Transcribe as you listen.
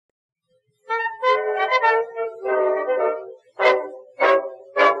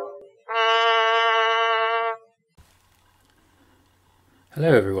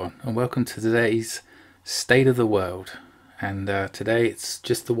Hello everyone and welcome to today's State of the World, and today it's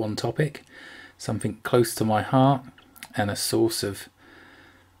just the one topic, something close to my heart and a source of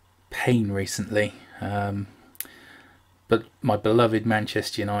pain recently, but my beloved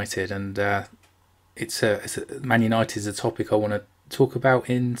Manchester United, and Man United is a topic I want to talk about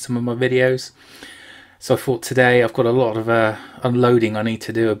in some of my videos. So I thought today I've got a lot of unloading I need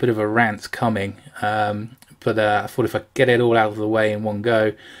to do, a bit of a rant coming, but I thought if I get it all out of the way in one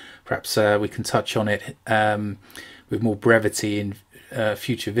go, perhaps we can touch on it with more brevity in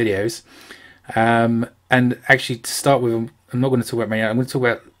future videos. And actually, to start with, I'm not going to talk about Man United. I'm going to talk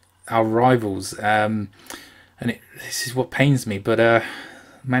about our rivals, this is what pains me. But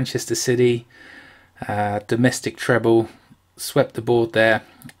Manchester City, domestic treble, swept the board there,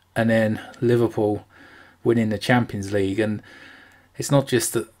 and then Liverpool winning the Champions League. And it's not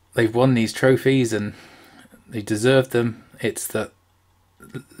just that they've won these trophies and they deserve them, it's that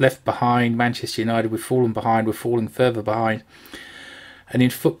left behind, Manchester United, we've fallen behind, we're falling further behind. And in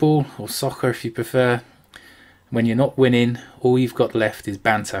football, or soccer if you prefer, when you're not winning, all you've got left is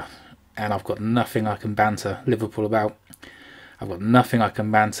banter. And I've got nothing I can banter Liverpool about. I've got nothing I can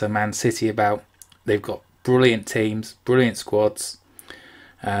banter Man City about. They've got brilliant teams, brilliant squads.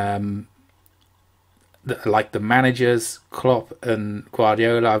 Like the managers, Klopp and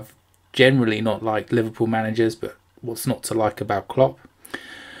Guardiola. I've generally not liked Liverpool managers, but what's not to like about Klopp?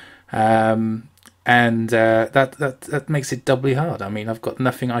 That makes it doubly hard. I mean, I've got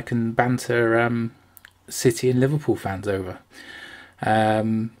nothing I can banter City and Liverpool fans over.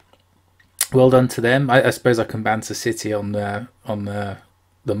 Well done to them. I suppose I can banter City on the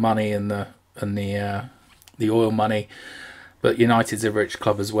money and the oil money, but United's a rich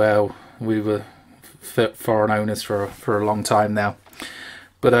club as well. We were foreign owners for a long time now,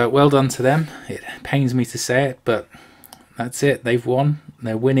 but well done to them. It pains me to say it, but that's it. They've won.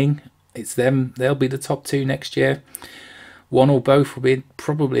 They're winning. It's them. They'll be the top two next year. One or both will be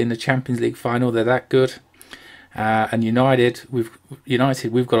probably in the Champions League final. They're that good. And United, we've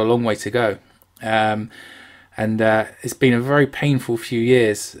got a long way to go. It's been a very painful few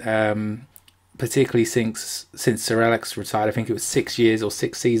years, particularly since Sir Alex retired. I think it was 6 years or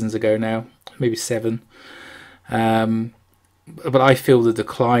 6 seasons ago now, maybe 7. But I feel the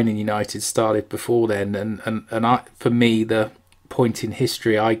decline in United started before then, and for me, the point in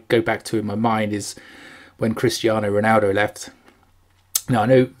history I go back to in my mind is when Cristiano Ronaldo left. Now I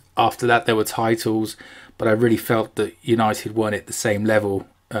know after that there were titles, but I really felt that United weren't at the same level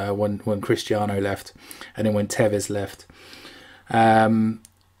when Cristiano left, and then when Tevez left.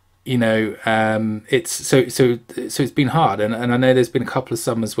 It's been hard, and I know there's been a couple of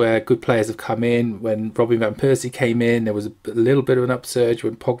summers where good players have come in. When Robin van Persie came in, there was a little bit of an upsurge.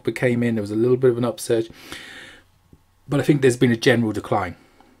 When Pogba came in, there was a little bit of an upsurge. But I think there's been a general decline.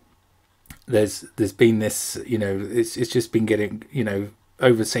 There's been this, it's just been getting,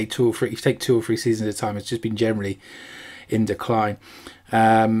 over say 2 or 3. If you take 2 or 3 seasons at a time, it's just been generally in decline.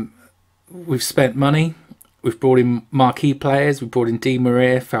 We've spent money. We've brought in marquee players. We've brought in Di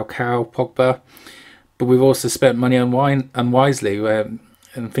Maria, Falcao, Pogba, but we've also spent money unwisely. I'm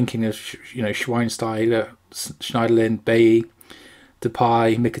thinking of Schweinsteiger, Schneiderlin, Bailly,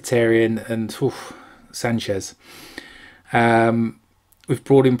 Depay, Mkhitaryan, and Sanchez. We've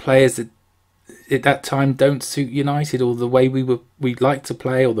brought in players that at that time don't suit United, or the way we'd like to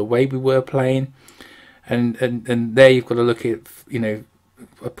play, or the way we were playing. And there you've got to look at, I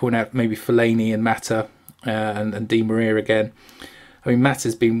point out maybe Fellaini and Mata. And Di Maria again. I mean,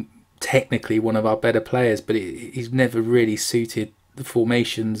 Mata's been technically one of our better players, but he's never really suited the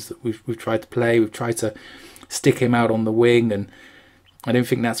formations that we've tried to play. We've tried to stick him out on the wing, and I don't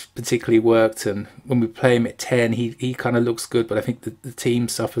think that's particularly worked. And when we play him at 10, he kind of looks good, but I think the team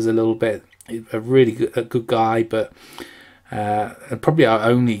suffers a little bit. A good guy, but and probably our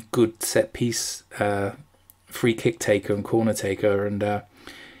only good set piece free kick taker and corner taker, and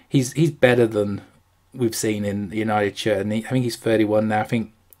he's better than we've seen in the United shirt. And I think he's 31 now. I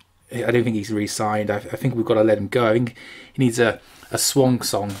don't think he's re-signed. I think we've got to let him go. I think he needs a swan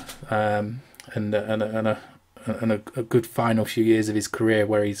song and a good final few years of his career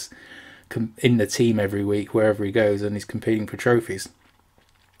where he's in the team every week wherever he goes and he's competing for trophies.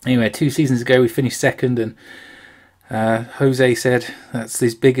 Anyway, 2 seasons ago we finished second, and Jose said that's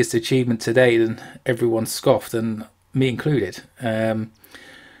his biggest achievement to date, and everyone scoffed, and me included.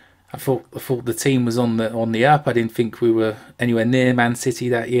 I thought the team was on the up. I didn't think we were anywhere near Man City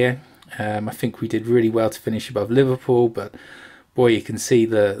that year. I think we did really well to finish above Liverpool, but boy, you can see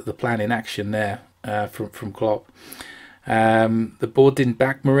the plan in action there from Klopp. The board didn't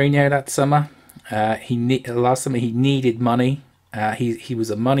back Mourinho that summer. Last summer he needed money. He was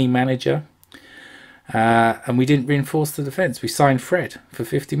a money manager, and we didn't reinforce the defence. We signed Fred for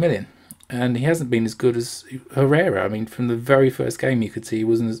 50 million, and he hasn't been as good as Herrera. I mean, from the very first game, you could see he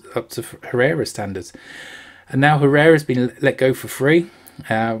wasn't up to Herrera standards. And now Herrera's been let go for free.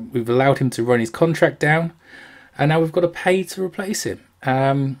 We've allowed him to run his contract down, and now we've got to pay to replace him.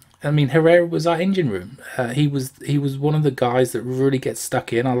 I mean, Herrera was our engine room. He was one of the guys that really gets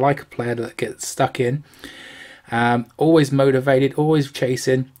stuck in. I like a player that gets stuck in. Always motivated, always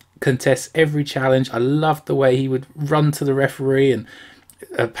chasing, contests every challenge. I loved the way he would run to the referee and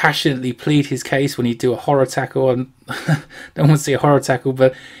passionately plead his case when he'd do a horror tackle. And don't want to see a horror tackle,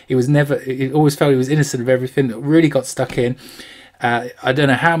 but he always felt he was innocent of everything. Really got stuck in. I don't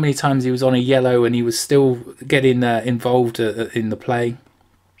know how many times he was on a yellow and he was still getting involved in the play.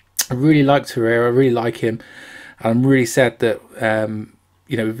 I really liked Herrera. I really like him. I'm really sad that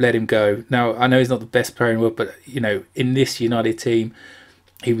we've let him go. Now, I know he's not the best player in the world, but in this United team,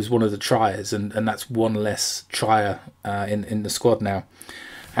 he was one of the triers, and that's one less trier in the squad now.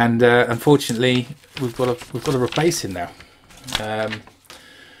 And unfortunately, we've got to replace him now.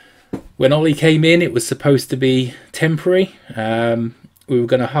 When Ollie came in, it was supposed to be temporary. We were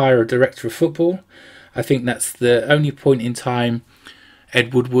going to hire a director of football. I think that's the only point in time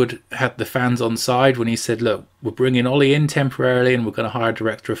Ed Woodward had the fans on side when he said, look, we're bringing Ollie in temporarily and we're going to hire a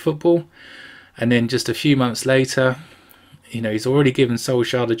director of football. And then just a few months later, he's already given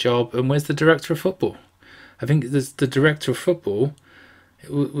Solskjaer the job. And where's the director of football? I think the director of football,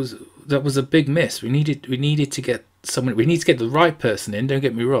 that was a big miss. We needed to get someone. We need to get the right person in. Don't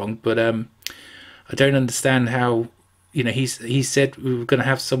get me wrong, but I don't understand how. He said we were going to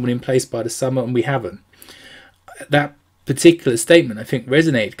have someone in place by the summer, and we haven't. That particular statement, I think,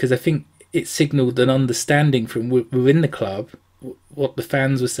 resonated because I think it signalled an understanding from within the club what the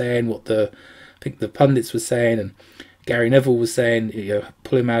fans were saying, what I think the pundits were saying, and Gary Neville was saying,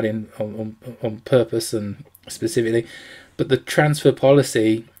 pull him out on purpose and specifically. But the transfer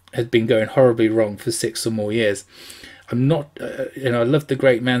policy has been going horribly wrong for 6 or more years. I'm not, I love the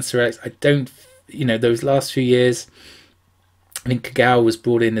great man Sir Alex. I don't, those last few years, I think Kagawa was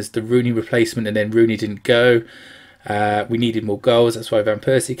brought in as the Rooney replacement, and then Rooney didn't go. We needed more goals. That's why Van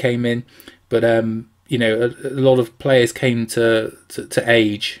Persie came in. But a lot of players came to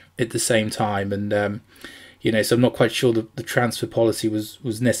age at the same time, and so I'm not quite sure the transfer policy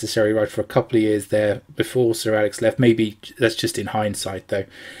was necessary right for a couple of years there before Sir Alex left. Maybe that's just in hindsight though.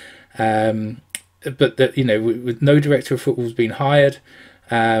 But with no director of football has been hired.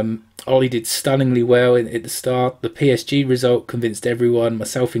 Ollie did stunningly well at the start. The PSG result convinced everyone,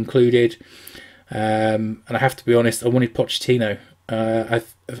 myself included. And I have to be honest, I wanted Pochettino. I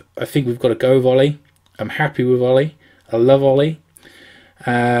think we've got to go with Ollie. I'm happy with Ollie. I love Ollie.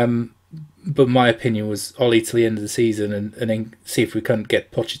 But my opinion was Ollie till the end of the season, and then see if we couldn't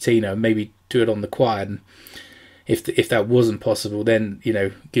get Pochettino and maybe do it on the quiet. And if that wasn't possible, then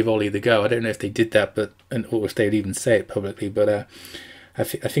give Ollie the go. I don't know if they did that, or if they'd even say it publicly. But I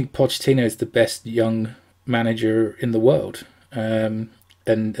think Pochettino is the best young manager in the world. And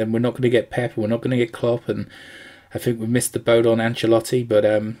we're not going to get Pep, we're not going to get Klopp, and I think we missed the boat on Ancelotti, but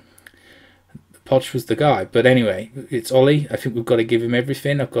Poch was the guy. But anyway, it's Ollie. I think we've got to give him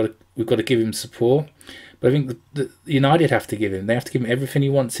everything. We've got to give him support. But I think the United have to give him. They have to give him everything he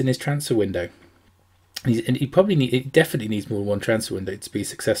wants in his transfer window. And he definitely needs more than one transfer window to be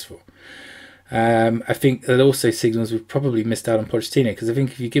successful. I think that also signals we've probably missed out on Pochettino, because I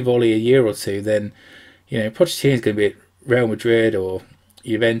think if you give Ollie a year or two, then Pochettino is going to be at Real Madrid or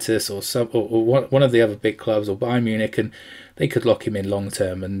Juventus or one of the other big clubs, or Bayern Munich, and they could lock him in long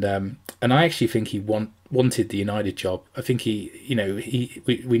term. And I actually think he wanted the United job. I think we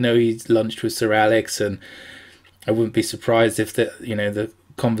know he's lunched with Sir Alex, and I wouldn't be surprised if the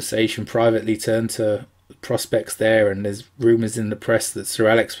conversation privately turned to prospects there. And there's rumours in the press that Sir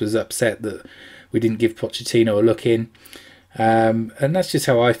Alex was upset that we didn't give Pochettino a look in, and that's just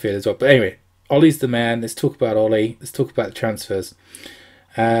how I feel as well. But anyway, Ollie's the man. Let's talk about Ollie. Let's talk about the transfers.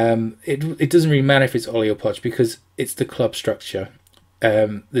 It doesn't really matter if it's Ollie or Poch, because it's the club structure.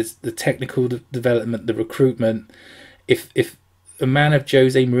 There's the technical development, the recruitment. If a man of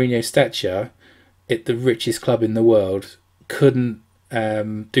Jose Mourinho's stature at the richest club in the world couldn't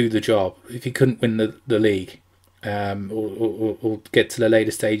do the job, if he couldn't win the league, or get to the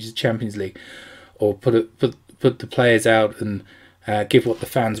later stages of the Champions League, or put the players out and give what the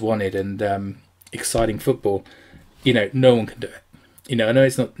fans wanted and exciting football, no one can do it. I know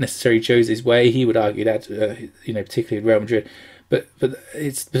it's not necessarily Jose's way. He would argue that, particularly at Real Madrid, but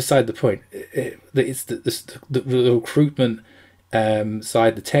it's beside the point. It's the recruitment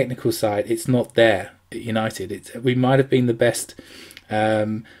side, the technical side. It's not there. at United. We might have been the best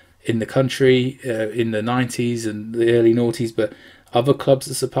in the country in the 90s and the early noughties, but other clubs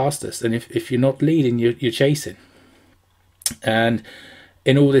have surpassed us. And if you're not leading, you're chasing. And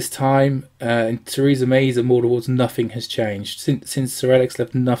in all this time, in Theresa May's and Mortarward's, nothing has changed. Since Sir Alex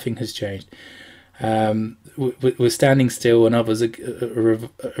left, nothing has changed. We're standing still, and others are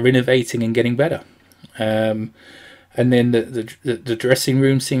innovating and getting better. And then the dressing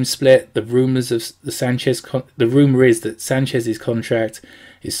room seems split. The rumours of the Sanchez, the rumour is that Sanchez's contract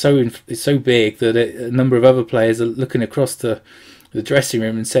is so big that a number of other players are looking across the dressing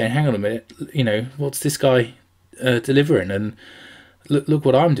room and saying, "Hang on a minute, what's this guy delivering?" And look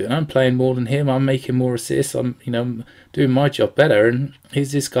what I'm doing. I'm playing more than him. I'm making more assists. I'm doing my job better. And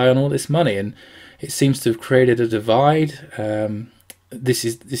here's this guy on all this money, and it seems to have created a divide. This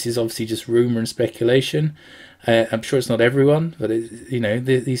is obviously just rumor and speculation. I'm sure it's not everyone, but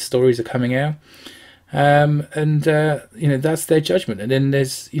these stories are coming out, and that's their judgment. And then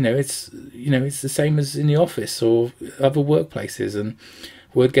there's it's the same as in the office or other workplaces, and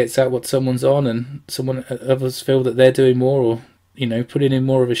word gets out what someone's on, and others feel that they're doing more, or putting in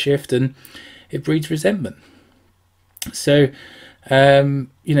more of a shift, and it breeds resentment. So who's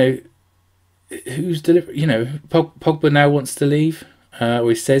delivering? Pogba now wants to leave, or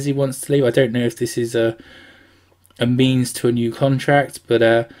he says he wants to leave. I don't know if this is a means to a new contract, but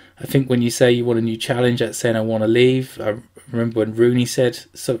I think when you say you want a new challenge, that's saying I want to leave. I remember when Rooney said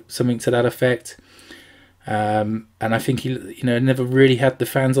something to that effect, and I think he never really had the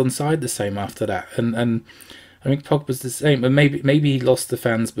fans on side the same after that, and I think Pogba's the same. And maybe he lost the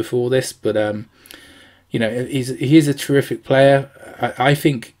fans before this, but he is a terrific player. I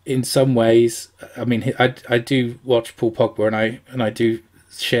think in some ways, I mean, I do watch Paul Pogba, and I do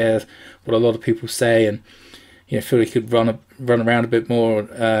share what a lot of people say, and feel he could run around a bit more,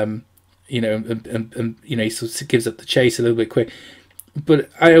 and he sort of gives up the chase a little bit quick. But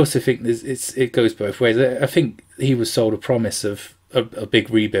I also think it goes both ways. I think he was sold a promise of a big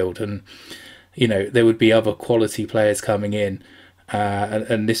rebuild, and there would be other quality players coming in,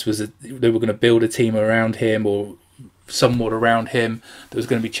 and this was they were going to build a team around him, or somewhat around him, that was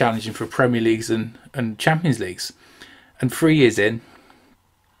going to be challenging for Premier Leagues and Champions Leagues. And 3 years in,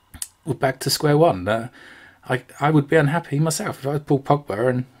 we're back to square one. I would be unhappy myself if I was Paul Pogba,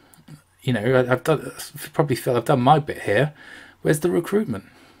 and probably feel I've done my bit here. Where's the recruitment?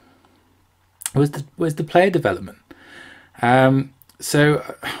 Where's the player development? So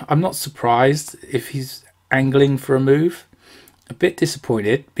I'm not surprised if he's angling for a move. A bit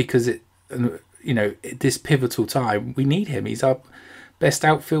disappointed, because at this pivotal time we need him. He's our best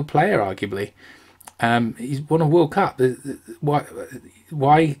outfield player, arguably. He's won a World Cup.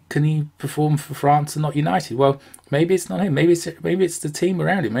 Why can he perform for France and not United? Well, maybe it's not him. Maybe it's the team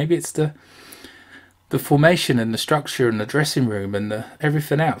around him. Maybe it's the formation and the structure and the dressing room and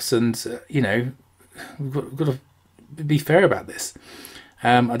everything else. And we've got to be fair about this.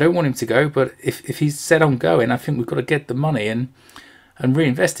 I don't want him to go, but if he's set on going, I think we've got to get the money and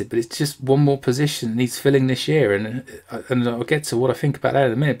reinvest it. But it's just one more position needs filling this year, and I'll get to what I think about that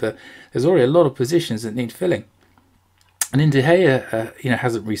in a minute. But there's already a lot of positions that need filling. And De Gea,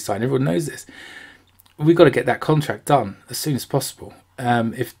 hasn't re-signed. Everyone knows this. We've got to get that contract done as soon as possible.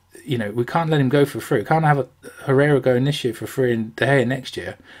 If we can't let him go for free. We can't have Herrera going this year for free and De Gea next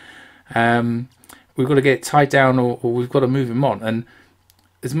year. We've got to get it tied down, or we've got to move him on. And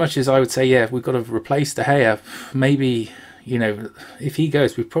as much as I would say, yeah, we've got to replace De Gea, maybe if he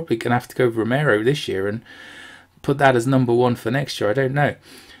goes, we're probably going to have to go Romero this year and put that as number 1 for next year. I don't know.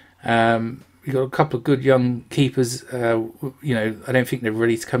 We've got a couple of good young keepers. I don't think they're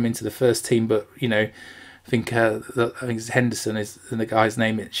ready to come into the first team, but I think it's Henderson is the guy's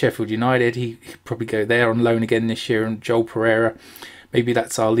name at Sheffield United. He could probably go there on loan again this year. And Joel Pereira, maybe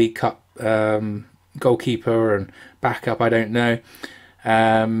that's our League Cup goalkeeper and backup. I don't know.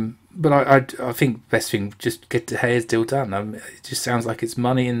 But I think best thing, just get De Gea's deal done. It just sounds like it's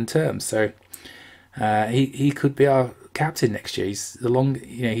money in terms. So he could be our captain next year. He's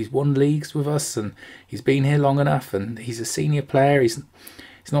he's won leagues with us, and he's been here long enough, and he's a senior player. He's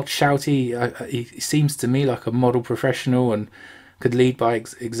not shouty. He seems to me like a model professional and could lead by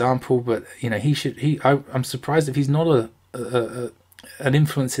example. But he should. I'm surprised if he's not an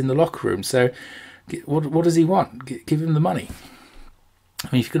influence in the locker room. So what does he want? Give him the money. I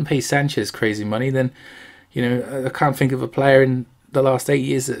mean, if you're going to pay Sanchez crazy money, then I can't think of a player in the last 8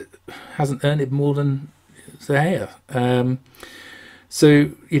 years that hasn't earned it more than De Gea. So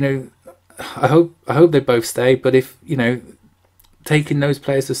I hope they both stay. But if taking those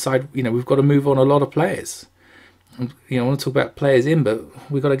players aside, we've got to move on a lot of players. I want to talk about players in,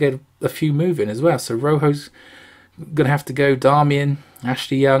 but we've got to get a few moving as well. So Rojo's going to have to go, Darmian,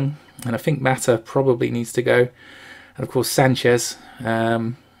 Ashley Young, and I think Mata probably needs to go. And of course Sanchez.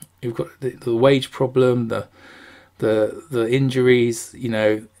 You've got the wage problem, the injuries.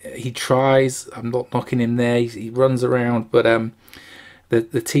 He tries. I'm not knocking him there. He runs around, but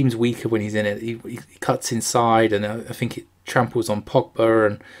the team's weaker when he's in it. He cuts inside, and I think it tramples on Pogba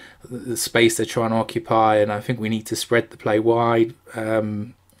and the space they're trying to occupy. And I think we need to spread the play wide,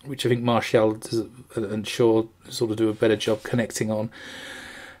 which I think Martial and Shaw sort of do a better job connecting on.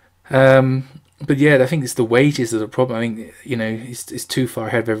 But yeah, I think it's the wages that are the problem. I think it's too far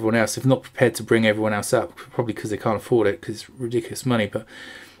ahead of everyone else. They're not prepared to bring everyone else up, probably because they can't afford it, because it's ridiculous money. But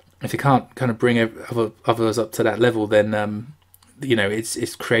if they can't kind of bring others up to that level, then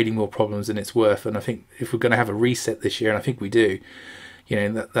it's creating more problems than it's worth. And I think if we're going to have a reset this year, and I think we do,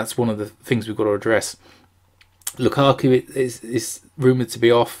 that's one of the things we've got to address. Lukaku is rumoured to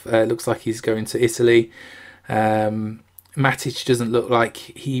be off. It looks like he's going to Italy. Matic doesn't look like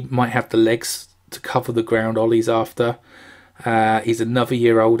he might have the legs to cover the ground Ollie's after. He's another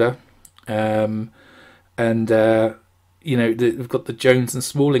year older. We've got the Jones and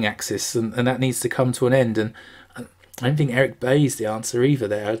Smalling axis, and that needs to come to an end. And I don't think Eric Bay's the answer either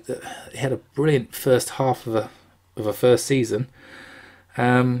there. He had a brilliant first half of a first season.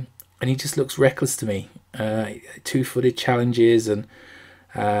 And he just looks reckless to me. Two-footed challenges, and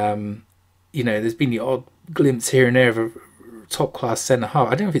there's been the odd glimpse here and there of a top-class centre-half.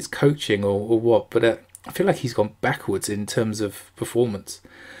 I don't know if it's coaching or what, but I feel like he's gone backwards in terms of performance.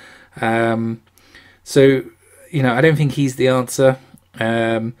 I don't think he's the answer.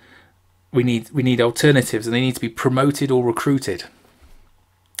 We need alternatives, and they need to be promoted or recruited.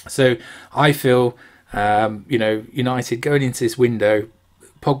 So I feel, United going into this window,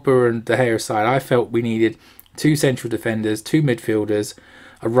 Pogba and De Gea aside, I felt we needed 2 central defenders, 2 midfielders,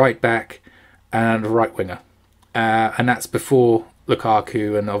 a right back, and a right winger. And that's before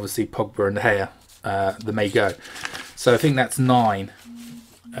Lukaku and obviously Pogba and De Gea, the may go. So I think that's 9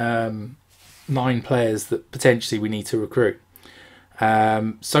 players that potentially we need to recruit.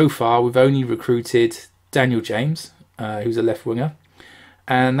 So far, we've only recruited Daniel James, who's a left winger,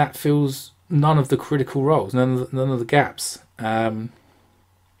 and that fills none of the critical roles, none of the gaps,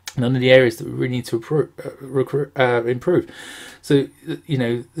 none of the areas that we really need to improve. So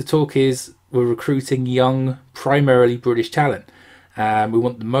the talk is we're recruiting young, primarily British talent. We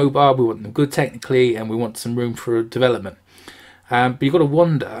want them mobile, we want them good technically, and we want some room for development. But you've got to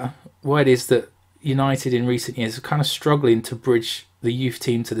wonder why it is that United in recent years are kind of struggling to bridge the youth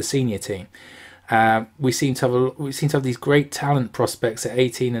team to the senior team. We seem to have these great talent prospects at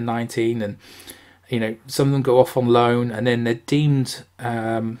 18 and 19, and some of them go off on loan, and then they're deemed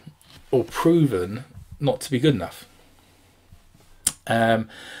or proven not to be good enough.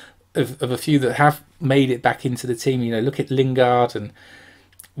 Of a few that have made it back into the team, look at Lingard, and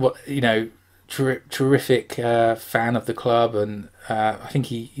terrific fan of the club, and I think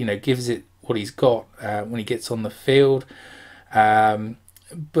he gives it what he's got when he gets on the field.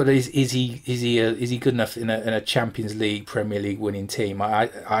 But is he good enough in a Champions League, Premier League winning team?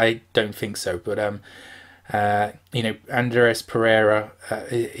 I don't think so. But Andres Pereira,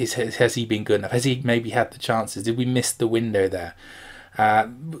 has he been good enough? Has he maybe had the chances? Did we miss the window there?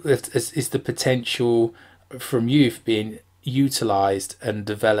 Is the potential from youth being utilised and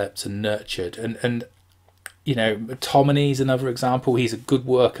developed and nurtured? And Tomini's another example. He's a good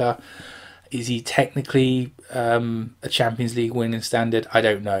worker. Is he technically a Champions League winning standard? I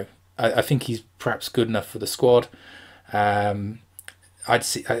don't know. I think he's perhaps good enough for the squad. I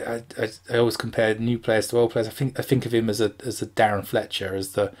always compare new players to old players. I think of him as a Darren Fletcher,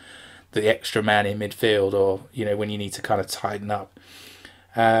 as the extra man in midfield, or when you need to kind of tighten up.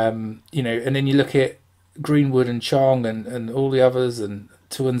 And then you look at Greenwood and Chong and all the others, and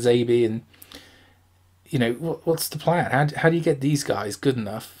Tuanzebe, and what's the plan? How do you get these guys good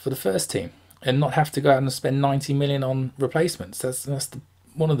enough for the first team and not have to go out and spend 90 million on replacements? That's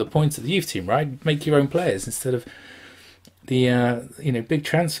one of the points of the youth team, right? Make your own players instead of the big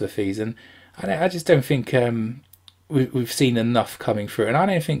transfer fees. And I just don't think we've seen enough coming through. And I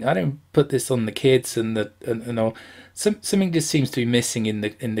don't put this on the kids and all. Something just seems to be missing in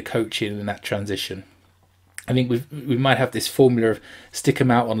the coaching and that transition. I think we might have this formula of stick them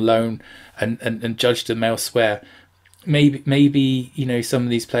out on loan and judge them elsewhere. Maybe some of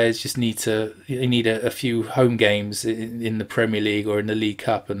these players just need a few home games in the Premier League or in the League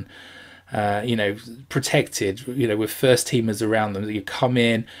Cup, and you know, protected, you know, with first teamers around them. You come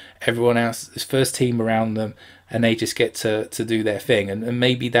in, everyone else is first team around them, and they just get to do their thing. And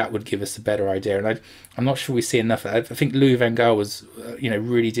maybe that would give us a better idea. And I'm not sure we see enough of that. I think Louis van Gaal was, you know,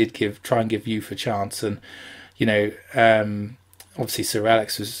 really did try and give youth a chance. And, you know, obviously Sir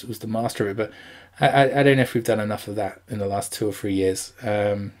Alex was the master of it, but I don't know if we've done enough of that in the last 2 or 3 years.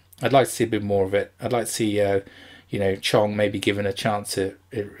 I'd like to see a bit more of it. I'd like to see, you know, Chong maybe given a chance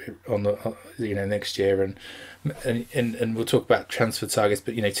on the, you know, next year, and we'll talk about transfer targets.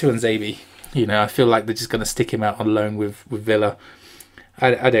 But, you know, Tuanzebe, you know, I feel like they're just going to stick him out on loan with Villa.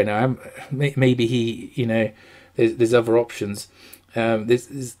 I don't know. Maybe he, you know, there's other options.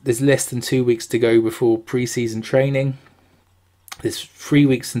 There's less than 2 weeks to go before pre-season training. There's 3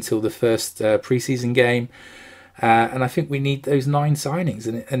 weeks until the first pre-season game. And I think we need those 9 signings.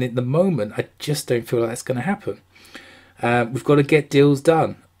 And at the moment, I just don't feel like that's going to happen. We've got to get deals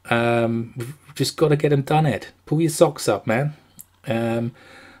done. We've just got to get them done, Ed. Pull your socks up, man.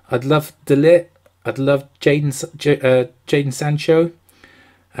 I'd love De Ligt. I'd love Jadon Sancho.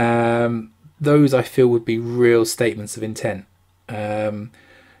 Those I feel would be real statements of intent.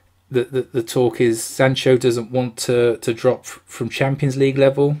 The talk is Sancho doesn't want to drop from Champions League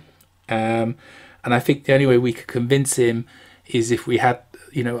level. And I think the only way we could convince him is if we had,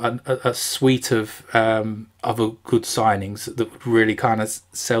 you know, a suite of other good signings that would really kind of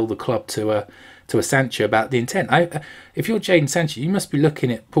sell the club to a Sancho about the intent. If you're Jadon Sancho, you must be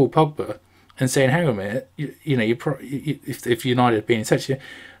looking at Paul Pogba and saying, "Hang on a minute, you know, if United have been in touch,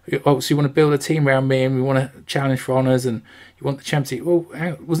 obviously you want to build a team around me, and we want to challenge for honours, and you want the Champions League.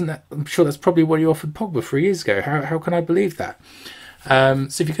 Well, wasn't that? I'm sure that's probably what you offered Pogba 3 years ago. How can I believe that?" So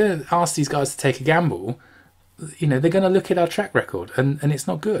if you're going to ask these guys to take a gamble, you know, they're going to look at our track record, and it's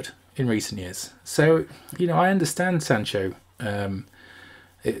not good in recent years. So, you know, I understand Sancho.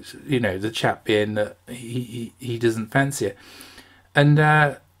 It's, you know, the chap being that he doesn't fancy it, and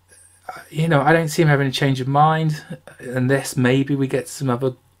you know, I don't see him having a change of mind unless maybe we get some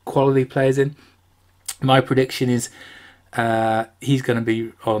other quality players in. My prediction is he's going to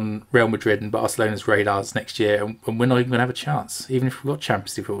be on Real Madrid and Barcelona's radars next year, and we're not even going to have a chance. Even if we've got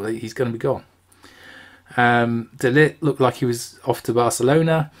Champions League football, he's going to be gone. De Ligt looked like he was off to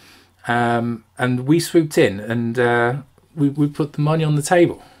Barcelona, and we swooped in and we put the money on the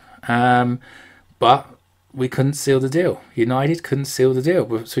table, but we couldn't seal the deal. United couldn't seal the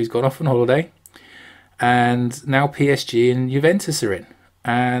deal, so he's gone off on holiday, and now PSG and Juventus are in,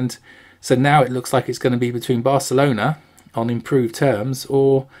 and so now it looks like it's going to be between Barcelona on improved terms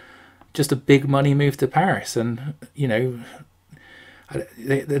or just a big money move to Paris. And you know,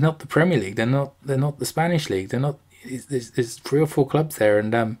 they're not the Premier League, they're not the Spanish league, they're not. There's 3 or 4 clubs there,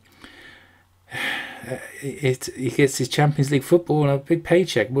 and he gets his Champions League football and a big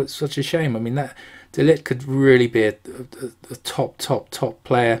paycheck. What's such a shame. I mean, that De Ligt could really be a top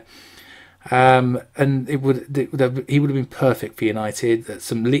player, and he would have been perfect for United.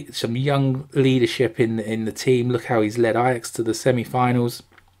 Some young leadership in the team. Look how he's led Ajax to the semi-finals.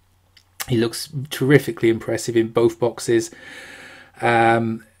 He looks terrifically impressive in both boxes,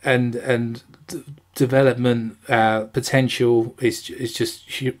 and development potential is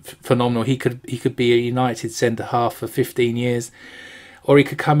just phenomenal. He could be a United centre half for 15 years, or he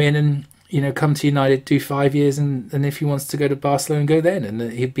could come in and, you know, come to United, do 5 years, and if he wants to go to Barcelona, go then, and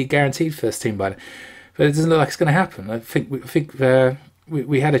he'd be guaranteed first team by then. But it doesn't look like it's going to happen. I think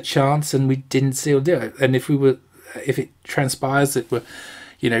we had a chance and we didn't seal the deal. And if it transpires that we're,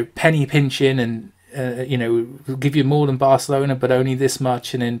 you know, penny pinching and you know, we'll give you more than Barcelona, but only this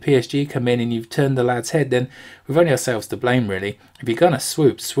much, and then PSG come in and you've turned the lad's head, then we've only ourselves to blame, really. If you're gonna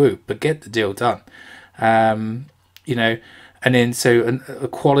swoop, but get the deal done. You know. And then, so a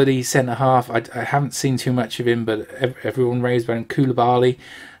quality centre half, I haven't seen too much of him, but everyone raised about Koulibaly.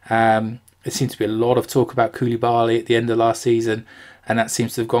 There seems to be a lot of talk about Koulibaly at the end of last season, and that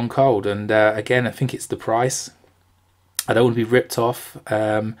seems to have gone cold. And again, I think it's the price. I don't want to be ripped off,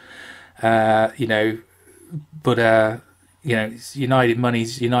 you know, but you know, it's United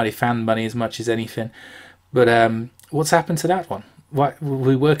money's United fan money as much as anything. But what's happened to that one? Why were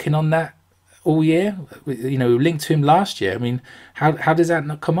we working on that all year? You know, we linked to him last year. I mean, how does that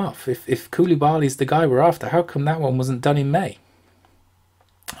not come off? If Koulibaly's the guy we're after, how come that one wasn't done in May?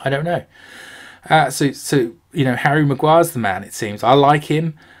 I don't know. So you know, Harry Maguire's the man, it seems. I like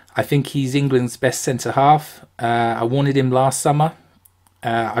him. I think he's England's best centre half. I wanted him last summer.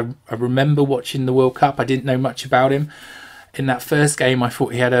 I remember watching the World Cup. I didn't know much about him. In that first game, I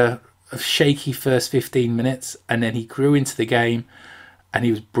thought he had a shaky first 15 minutes, and then he grew into the game and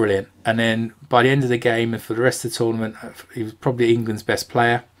he was brilliant. And then by the end of the game and for the rest of the tournament, he was probably England's best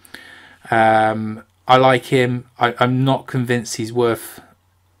player. I like him. I'm not convinced he's worth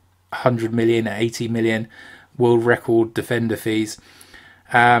 100 million, 80 million world record defender fees.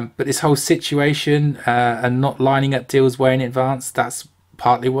 But this whole situation and not lining up deals way in advance, that's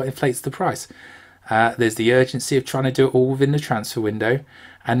partly what inflates the price. There's the urgency of trying to do it all within the transfer window.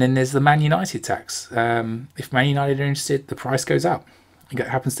 And then there's the Man United tax. If Man United are interested, the price goes up. It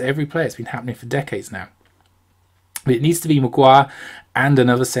happens to every player. It's been happening for decades now. But it needs to be Maguire and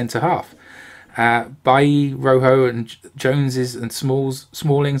another centre-half. Bailly, Rojo and Joneses and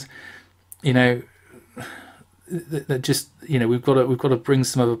Smallings, you know, that just, you know, we've got to bring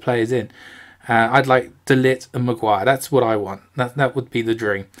some other players in. I'd like De Ligt and Maguire. That's what I want. That would be the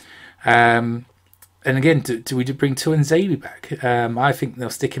dream. And again, do we bring Tuanzebe back? I think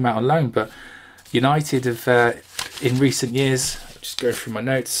they'll stick him out on loan, but United have in recent years, just going through my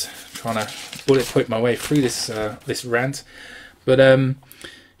notes, trying to bullet point my way through this rant, but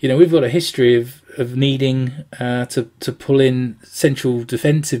you know, we've got a history of needing to pull in central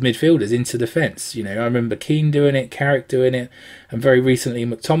defensive midfielders into defence. You know, I remember Keane doing it, Carrick doing it, and very recently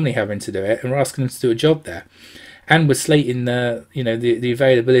McTominay having to do it, and we're asking them to do a job there. And we're slating you know, the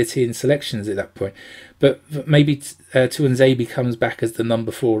availability and selections at that point. But maybe Tuanzebe comes back as the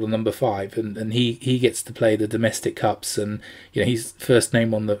number 4 or number 5, and he gets to play the domestic cups, and you know, he's first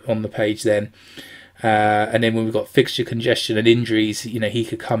name on the page then. And then when we've got fixture congestion and injuries, you know, he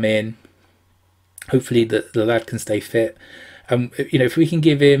could come in. Hopefully the lad can stay fit. You know, if we can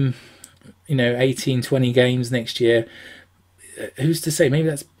give him, you know, 18, 20 games next year, who's to say? Maybe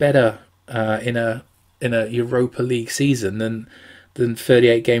that's better in a Europa League season than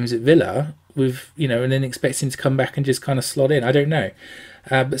 38 games at Villa with, you know, and then expect him to come back and just kind of slot in. I don't know.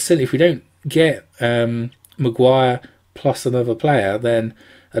 But certainly if we don't get Maguire plus another player, then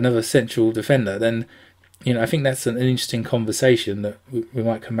another central defender, then, you know, I think that's an interesting conversation that we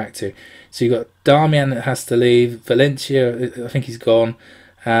might come back to. So you've got Darmian that has to leave, Valencia, I think he's gone,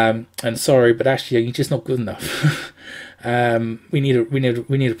 and sorry, but actually you're just not good enough. We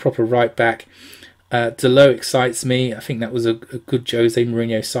need a proper right back. Delot excites me. I think that was a good Jose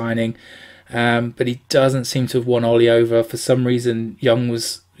Mourinho signing, but he doesn't seem to have won Ollie over. For some reason, Young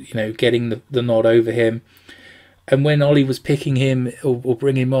was, you know, getting the nod over him. And when Ollie was picking him or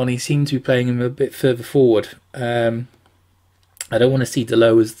bringing him on, he seemed to be playing him a bit further forward. I don't want to see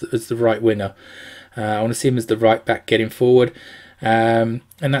Delot as the right winger. I want to see him as the right back getting forward. And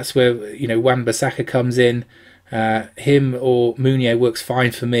that's where, you know, Wan-Bissaka comes in. Him or Meunier works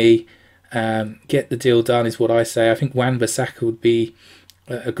fine for me. Get the deal done is what I say. I think Wan-Bissaka would be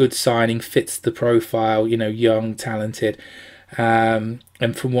a good signing, fits the profile, you know, young, talented.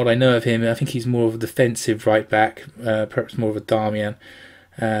 And from what I know of him, I think he's more of a defensive right back, perhaps more of a Darmian.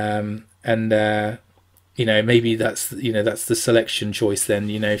 You know, maybe that's the selection choice then.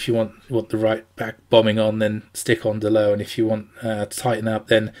 You know, if you want the right back bombing on, then stick on Delot, and if you want to tighten up,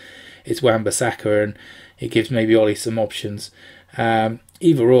 then it's Wan-Bissaka, and it gives maybe Ollie some options.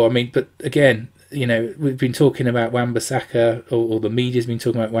 Either or, I mean, but again, you know, we've been talking about Wan-Bissaka, or the media's been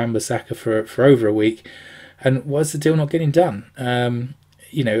talking about Wan-Bissaka for over a week, and why's the deal not getting done?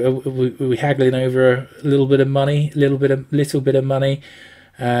 You know, are we haggling over a little bit of money, little bit of money?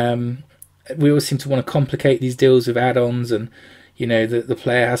 We always seem to want to complicate these deals with add-ons, and you know, the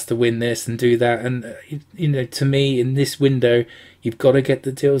player has to win this and do that, and you know, to me, in this window, you've got to get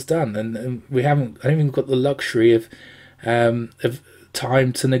the deals done, and I don't think we've got the luxury of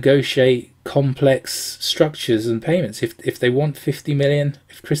time to negotiate complex structures and payments. If they want 50 million,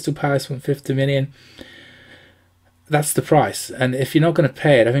 if Crystal Palace want 50 million, that's the price. And if you're not going to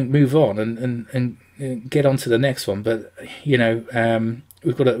pay it, I think move on and get on to the next one. But you know,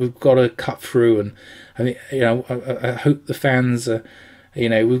 we've got to cut through, and I mean, you know, I hope the fans, you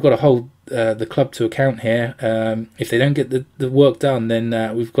know, we've got to hold the club to account here. If they don't get the work done,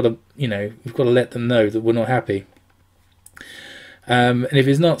 then we've got to let them know that we're not happy. And if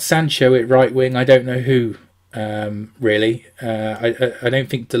it's not Sancho at right wing, I don't know who. Really, I don't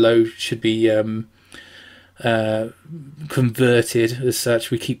think Delot should be converted as such.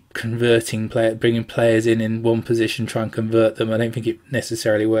 We keep bringing players in one position, try and convert them. I don't think it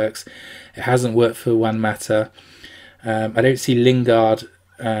necessarily works. It hasn't worked for Juan Mata. I don't see Lingard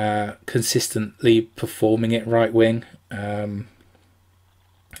consistently performing at right wing. And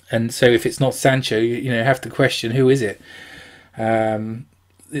so if it's not Sancho, you have to question, who is it?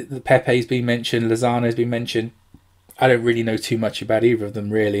 The Pepe's been mentioned, Lozano's been mentioned. I don't really know too much about either of them,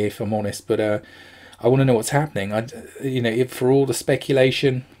 really, if I'm honest, but I want to know what's happening. For all the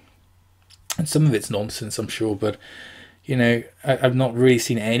speculation, and some of it's nonsense, I'm sure, but I've not really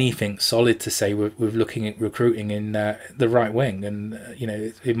seen anything solid to say with looking at recruiting in the right wing, and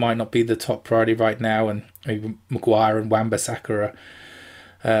it might not be the top priority right now, and maybe Maguire and Wan-Bissaka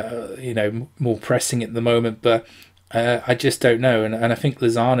are more pressing at the moment, but I just don't know, and I think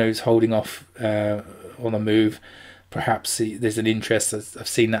Lozano's holding off on a move. Perhaps there's an interest. I've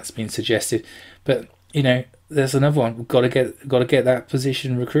seen that's been suggested, but there's another one. We've got to get that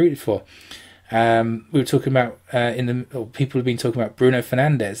position recruited for. We were talking about people have been talking about Bruno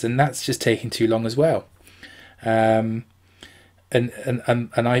Fernandes, and that's just taking too long as well. And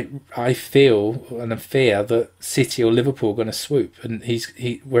I feel and I fear that City or Liverpool are going to swoop, and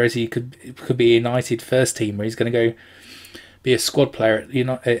whereas he could be a United first team, where he's going to go be a squad player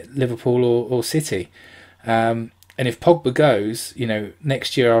at Liverpool or City. And if Pogba goes,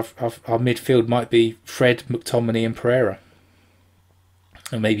 next year our midfield might be Fred, McTominay, and Pereira.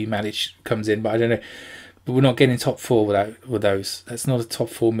 And maybe Matic comes in, but I don't know. But we're not getting top four with those. That's not a top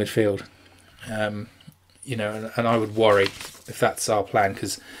four midfield. And I would worry if that's our plan,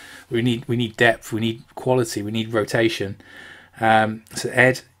 because we need depth, we need quality, we need rotation. So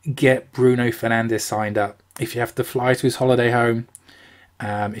Ed, get Bruno Fernandes signed up. If you have to fly to his holiday home,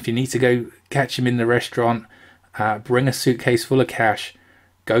 if you need to go catch him in the restaurant, bring a suitcase full of cash,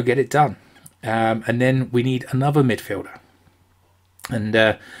 go get it done. And then we need another midfielder. And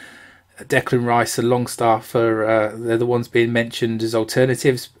Declan Rice and Longstaff they're the ones being mentioned as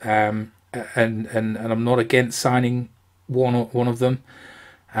alternatives. And I'm not against signing one of them.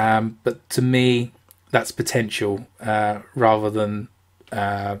 But to me, that's potential rather than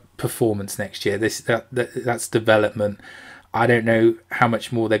performance next year. That's development. I don't know how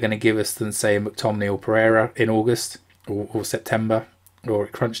much more they're going to give us than, say, McTominay or Pereira in August or September or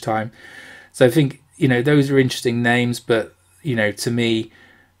at crunch time. So I think, those are interesting names, but, to me,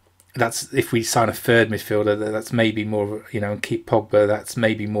 that's if we sign a third midfielder, that's maybe more of and keep Pogba, that's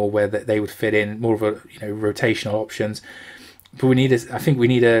maybe more where they would fit in, more of a, rotational options. But I think we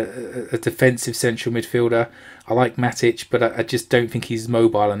need a defensive central midfielder. I like Matic, but I just don't think he's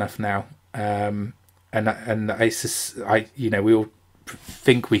mobile enough now. And we all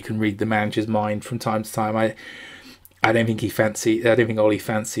think we can read the manager's mind from time to time. I don't think Ollie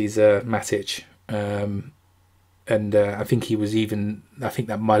fancies Matic, and I think he was I think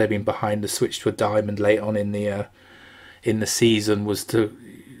that might have been behind the switch to a diamond late on in the season was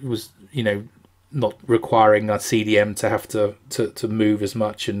not requiring our CDM to have to move as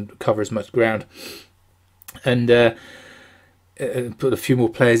much and cover as much ground, and put a few more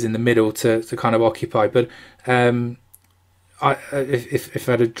players in the middle to kind of occupy. But if I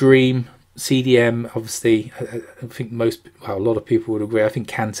had a dream CDM, obviously I think a lot of people would agree. I think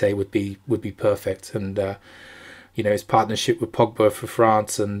Kante would be perfect, and his partnership with Pogba for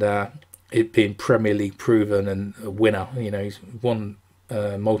France, and it being Premier League proven and a winner. He's won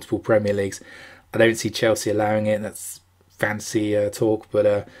multiple Premier Leagues. I don't see Chelsea allowing it. That's fancy talk,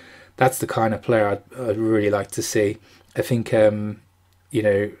 but that's the kind of player I'd really like to see. I think, of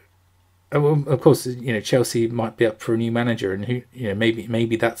course, Chelsea might be up for a new manager, and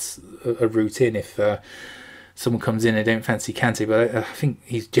maybe that's a route in if someone comes in and don't fancy Kante. But I think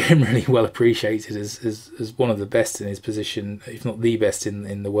he's generally well appreciated as one of the best in his position, if not the best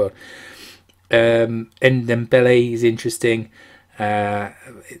in the world. And Dembele is interesting.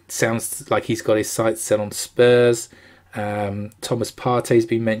 It sounds like he's got his sights set on Spurs. Thomas Partey's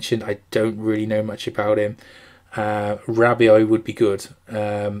been mentioned. I don't really know much about him. Rabiot would be good,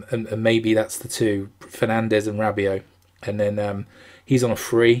 and maybe that's the two, Fernandes and Rabiot, and then he's on a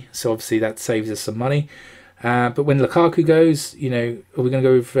free, so obviously that saves us some money. But when Lukaku goes, are we going to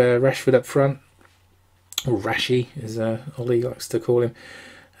go with Rashford up front, or Rashi, as Ollie likes to call him?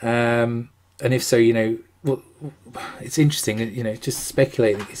 And if so, well, it's interesting, just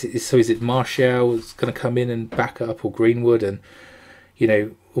speculating. Is it Martial is going to come in and back up, or Greenwood, and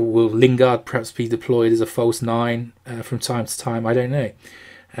or will Lingard perhaps be deployed as a false nine from time to time? I don't know.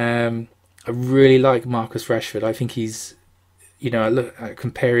 I really like Marcus Rashford. I think he's, I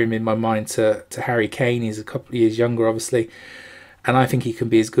compare him in my mind to Harry Kane. He's a couple of years younger, obviously, and I think he can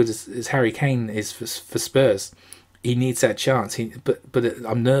be as good as Harry Kane is for Spurs. He needs that chance. But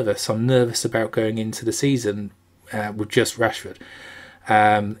I'm nervous. I'm nervous about going into the season with just Rashford.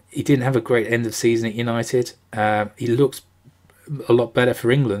 He didn't have a great end of season at United. He looks a lot better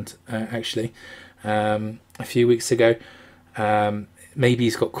for England, actually, a few weeks ago. Maybe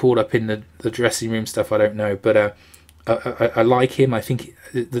he's got caught up in the dressing room stuff, I don't know. But I like him. I think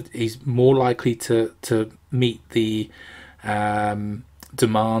that he's more likely to meet the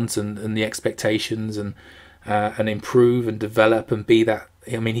demands and the expectations and improve and develop and be that.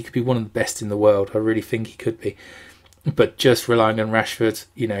 I mean, he could be one of the best in the world. I really think he could be. but just relying on Rashford,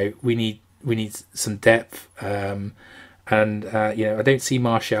 we need some depth. I don't see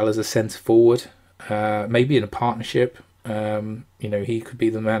Martial as a centre forward. Maybe in a partnership, he could be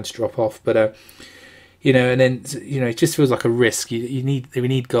the man to drop off. But and then it just feels like a risk. We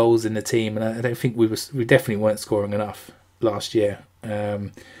need goals in the team, and I don't think we definitely weren't scoring enough last year.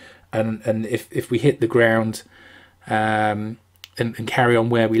 And if we hit the ground and carry on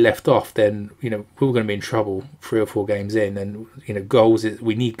where we left off, then we were going to be in trouble 3 or 4 games in. And goals,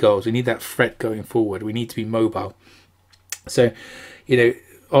 we need goals. We need that threat going forward. We need to be mobile. So,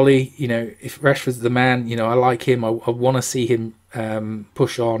 Ollie, if Rashford's the man, I like him. I want to see him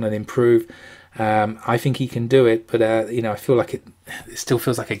push on and improve. I think he can do it, but I feel like it still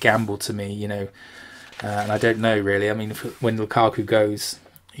feels like a gamble to me, and I don't know really. I mean, when Lukaku goes,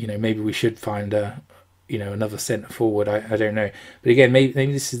 maybe we should find another centre forward. I don't know, but again,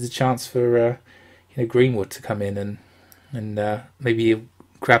 maybe this is the chance for Greenwood to come in and maybe he'll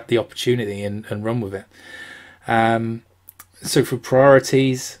grab the opportunity and run with it. So for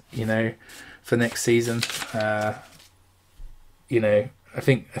priorities, for next season, I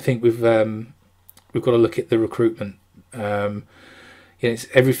think we've got to look at the recruitment. It's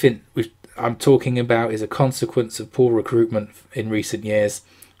everything I'm talking about is a consequence of poor recruitment in recent years.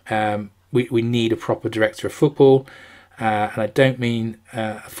 We need a proper director of football, and I don't mean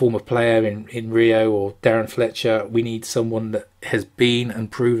a former player in Rio or Darren Fletcher. We need someone that has been and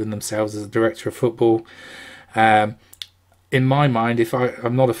proven themselves as a director of football. In my mind, if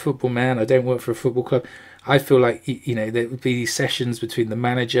I'm not a football man, I don't work for a football club, I feel like there would be these sessions between the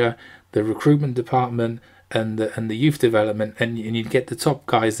manager, the recruitment department, and the youth development, and you'd get the top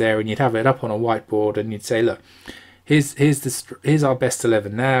guys there, and you'd have it up on a whiteboard, and you'd say, look, here's our best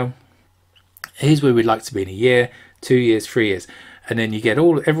 11 now. Here's where we'd like to be in a year, 2 years, 3 years. And then you get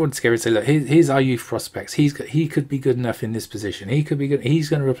everyone together and say, look, here's our youth prospects. He could be good enough in this position. He could be good. He's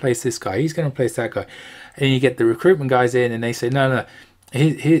going to replace this guy. He's going to replace that guy. And you get the recruitment guys in, and they say, no.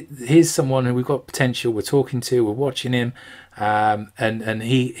 Here's someone who we've got potential. We're talking to. We're watching him. And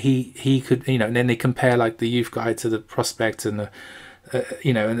he could, and then they compare like the youth guy to the prospect, and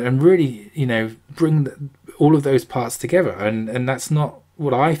and really, bring all of those parts together. And that's not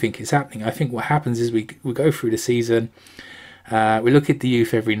what I think is happening. I think what happens is we go through the season. We look at the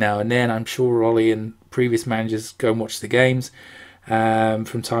youth every now and then. I'm sure Ollie and previous managers go and watch the games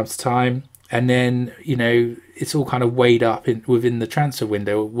from time to time, and then it's all kind of weighed up within the transfer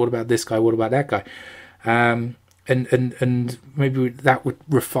window. What about this guy? What about that guy? And maybe that would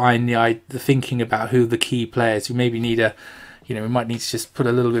refine the thinking about who the key players who maybe need we might need to just put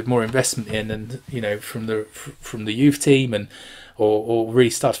a little bit more investment in, and from the youth team, and or really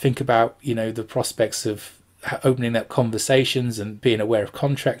start to think about the prospects of opening up conversations and being aware of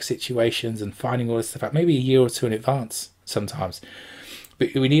contract situations and finding all this stuff out, maybe a year or two in advance sometimes.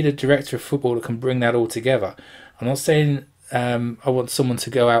 But we need a director of football that can bring that all together. I'm not saying I want someone to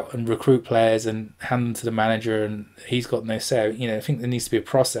go out and recruit players and hand them to the manager and he's got no say. I think there needs to be a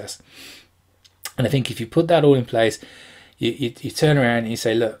process. And I think if you put that all in place, you turn around and you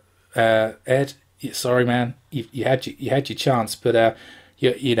say, look, Ed, sorry man, you had your chance, but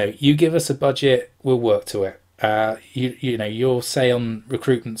you give us a budget, we'll work to it. Your say on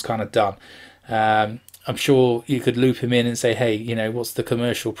recruitment's kind of done. I'm sure you could loop him in and say, hey, what's the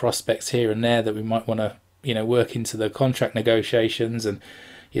commercial prospects here and there that we might want to, work into the contract negotiations, and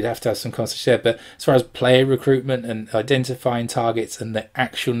you'd have to have some context there. But as far as player recruitment and identifying targets and the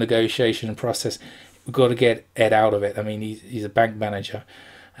actual negotiation and process, we've got to get Ed out of it. I mean, he's a bank manager.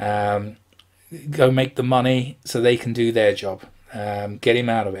 Go make the money so they can do their job. Get him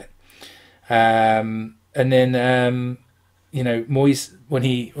out of it. And then Moyes, when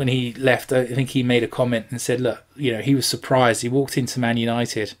he left, I think he made a comment and said, look, he was surprised. He walked into Man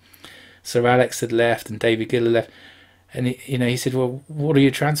United, Sir Alex had left and David Gill had left, and he said, well, what are your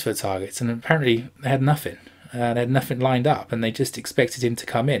transfer targets? And apparently they had nothing. They had nothing lined up, and they just expected him to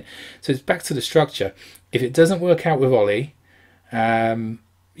come in. So it's back to the structure. If it doesn't work out with Ollie, it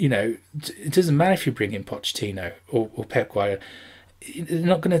doesn't matter if you bring in Pochettino or Pep Guardiola. They're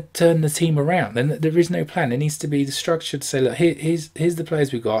not going to turn the team around. Then there is no plan. There needs to be the structure to say, look, here's the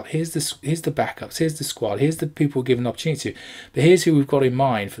players we've got. Here's the backups. Here's the squad. Here's the people given opportunity to. But here's who we've got in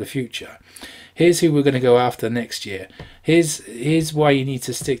mind for the future. Here's who we're going to go after next year. Here's why you need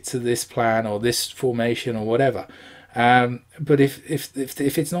to stick to this plan or this formation or whatever. But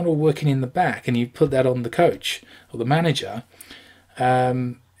if it's not all working in the back and you put that on the coach or the manager,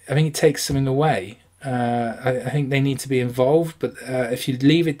 I think it takes something away. I think they need to be involved, but if you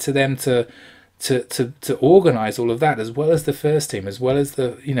leave it to them to organise all of that, as well as the first team, as well as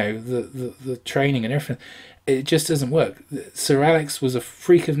the training and everything, It just doesn't work. Sir Alex was a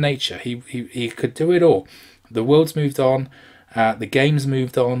freak of nature. He could do it all. The world's moved on. The game's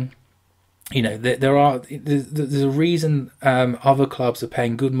moved on. You know, there's a reason other clubs are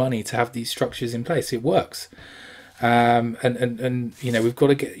paying good money to have these structures in place. It works. And you know, we've got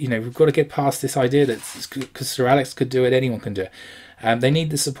to get past this idea that because Sir Alex could do it, anyone can do it. They need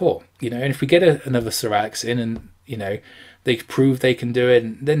the support, you know. And if we get another Sir Alex in, and you know, they prove they can do it,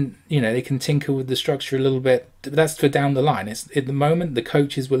 and then you know they can tinker with the structure a little bit. But that's for down the line. It's at the moment the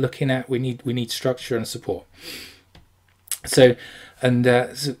coaches we're looking at. We need structure and support. So,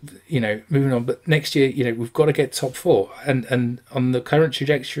 you know, moving on. But next year, you know, we've got to get top four, and on the current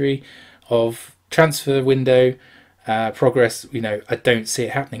trajectory of transfer window progress, you know, I don't see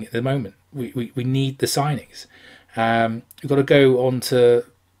it happening at the moment. We need the signings. We've got to go on to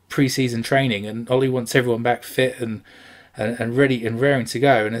pre-season training, and Ollie wants everyone back fit and ready and raring to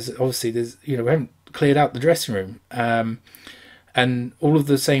go. And there's you know, we haven't cleared out the dressing room, and all of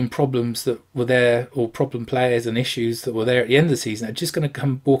the same problems that were there, or problem players and issues that were there at the end of the season, are just going to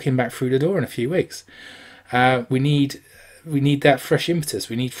come walking back through the door in a few weeks. We need that fresh impetus.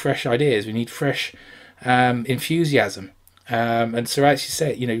 We need fresh ideas. We need fresh enthusiasm. And so actually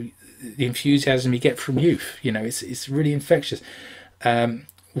say, you know, the enthusiasm you get from youth, you know, it's really infectious.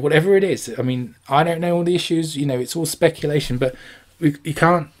 Whatever it is, I mean, I don't know all the issues, you know, it's all speculation, but we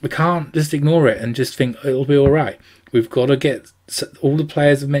can't just ignore it and just think it'll be all right. We've got to get all the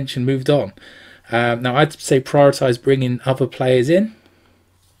players I've mentioned moved on. Now, I'd say prioritise bringing other players in.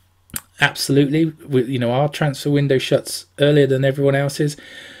 Absolutely, you know, our transfer window shuts earlier than everyone else's,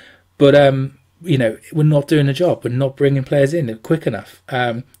 but you know, we're not doing the job. We're not bringing players in quick enough.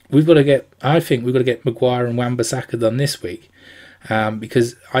 I think we've got to get Maguire and Wan-Bissaka done this week,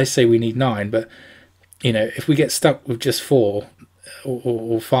 because I say we need 9, but you know, if we get stuck with just 4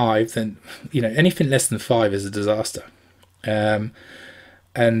 or 5, then you know, anything less than 5 is a disaster. You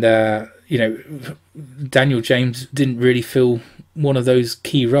know, Daniel James didn't really fill one of those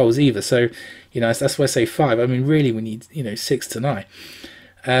key roles either. So, you know, that's why I say 5. I mean, really, we need, you know, 6 to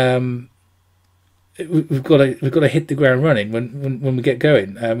 9. We've got to hit the ground running when we get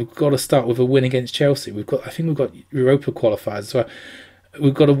going. We've got to start with a win against Chelsea. I think we've got Europa qualifiers as well.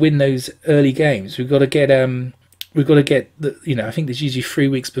 We've got to win those early games. We've got to get you know, I think there's usually 3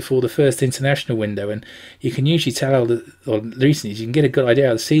 weeks before the first international window, and you can usually tell or recently you can get a good idea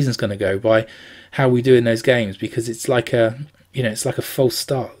how the season's going to go by how we do in those games, because it's like a false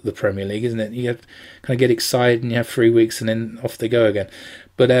start of the Premier League, isn't it? You have, kind of get excited and you have 3 weeks and then off they go again.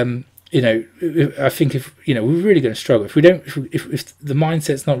 But you know, I think if you know, we're really going to struggle if we don't, if the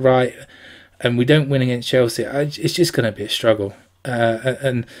mindset's not right and we don't win against Chelsea. It's just going to be a struggle.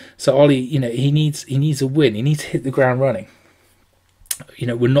 And so Ollie, you know, he needs a win. He needs to hit the ground running. You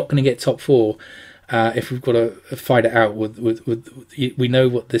know, we're not going to get top 4 if we've got to fight it out with we know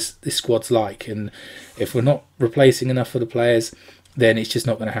what this squad's like, and if we're not replacing enough of the players, then it's just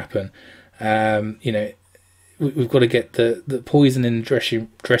not going to happen. You know, we've got to get the poison in the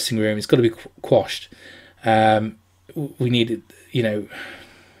dressing room. It's got to be quashed. We need it, you know,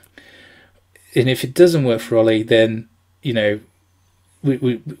 and if it doesn't work for Ollie, then you know,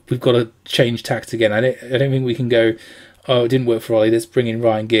 we've got to change tact again. I don't think we can go, oh, it didn't work for Ollie, let's bring in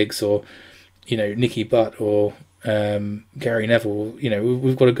Ryan Giggs or, you know, Nicky Butt or Gary Neville. You know,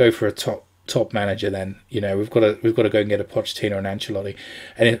 we've got to go for a top manager then. You know, we've got to go and get a Pochettino and Ancelotti.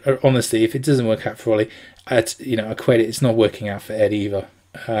 And honestly, if it doesn't work out for Ollie, I equate it, it's not working out for Ed either.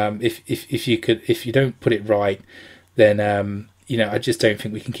 If you don't put it right, then you know, I just don't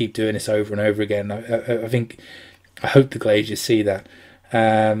think we can keep doing this over and over again. I hope the Glazers see that.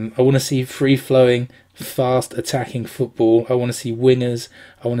 I want to see free-flowing, fast attacking football. I want to see wingers.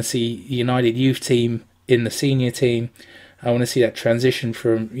 I want to see United youth team in the senior team. I want to see that transition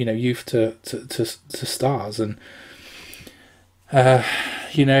from, you know, youth to stars. And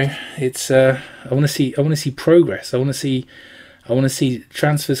you know, it's I want to see progress. I want to see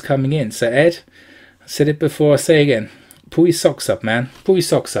transfers coming in. So Ed, I said it before, I say again, pull your socks up, man. Pull your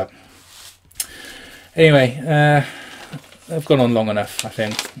socks up. Anyway, I've gone on long enough, I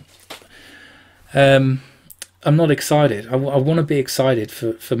think. I'm not excited. I want to be excited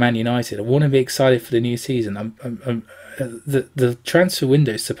for Man United. I want to be excited for the new season. The transfer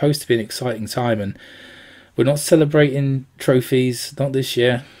window is supposed to be an exciting time, and we're not celebrating trophies, not this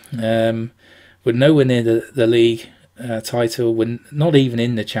year. We're nowhere near the league title. We're not even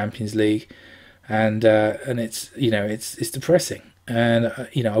in the Champions League, and it's, you know, it's depressing. And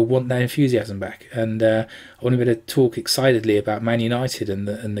you know, I want that enthusiasm back, and I want to be able to talk excitedly about Man United and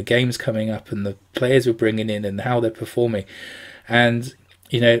the games coming up and the players we're bringing in and how they're performing. And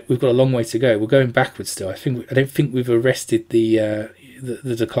we've got a long way to go. We're going backwards still. I don't think we've arrested the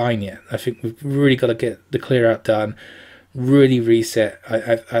decline yet. I think we've really got to get the clear out done, really reset.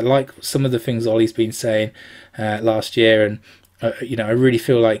 I like some of the things Ollie's been saying last year, and I really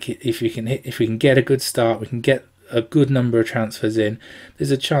feel like if we can get a good start, we can get a good number of transfers in,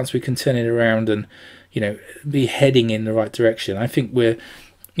 there's a chance we can turn it around and be heading in the right direction. I think we're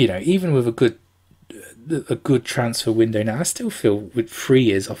even with a good transfer window now, I still feel with 3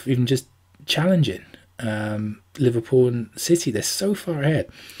 years off even just challenging Liverpool and City. They're so far ahead.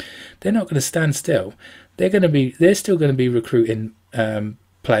 They're not going to stand still. They're still going to be recruiting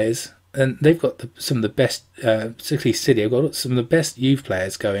players, and they've got some of the best, particularly City. They've got some of the best youth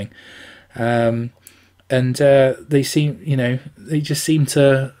players going, and they seem, they just seem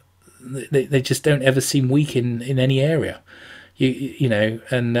to, they just don't ever seem weak in any area,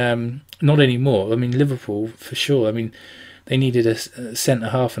 and not anymore. I mean, Liverpool for sure. I mean, they needed a centre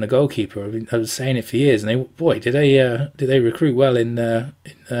half and a goalkeeper. I mean, I was saying it for years, and did they recruit well in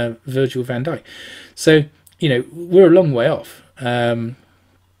Virgil van Dijk. So we're a long way off, and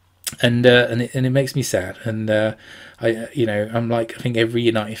it makes me sad. And I'm like, I think every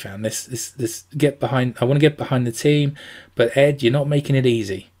United fan, this get behind. I want to get behind the team, but Ed, you're not making it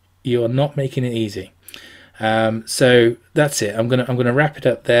easy. You are not making it easy. So that's it. I'm gonna wrap it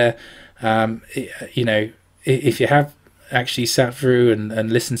up there. If you have actually sat through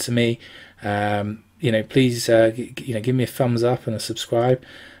and listened to me, please give me a thumbs up and a subscribe.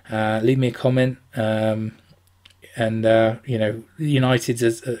 Leave me a comment. United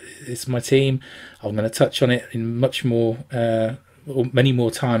is my team. I'm going to touch on it in much more, or many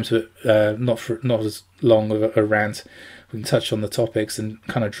more times, but not as long of a rant. We can touch on the topics and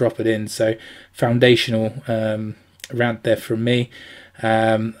kind of drop it in. So foundational rant there from me.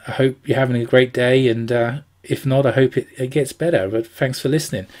 I hope you're having a great day, and if not, I hope it gets better. But thanks for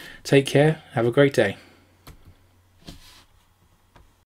listening. Take care. Have a great day.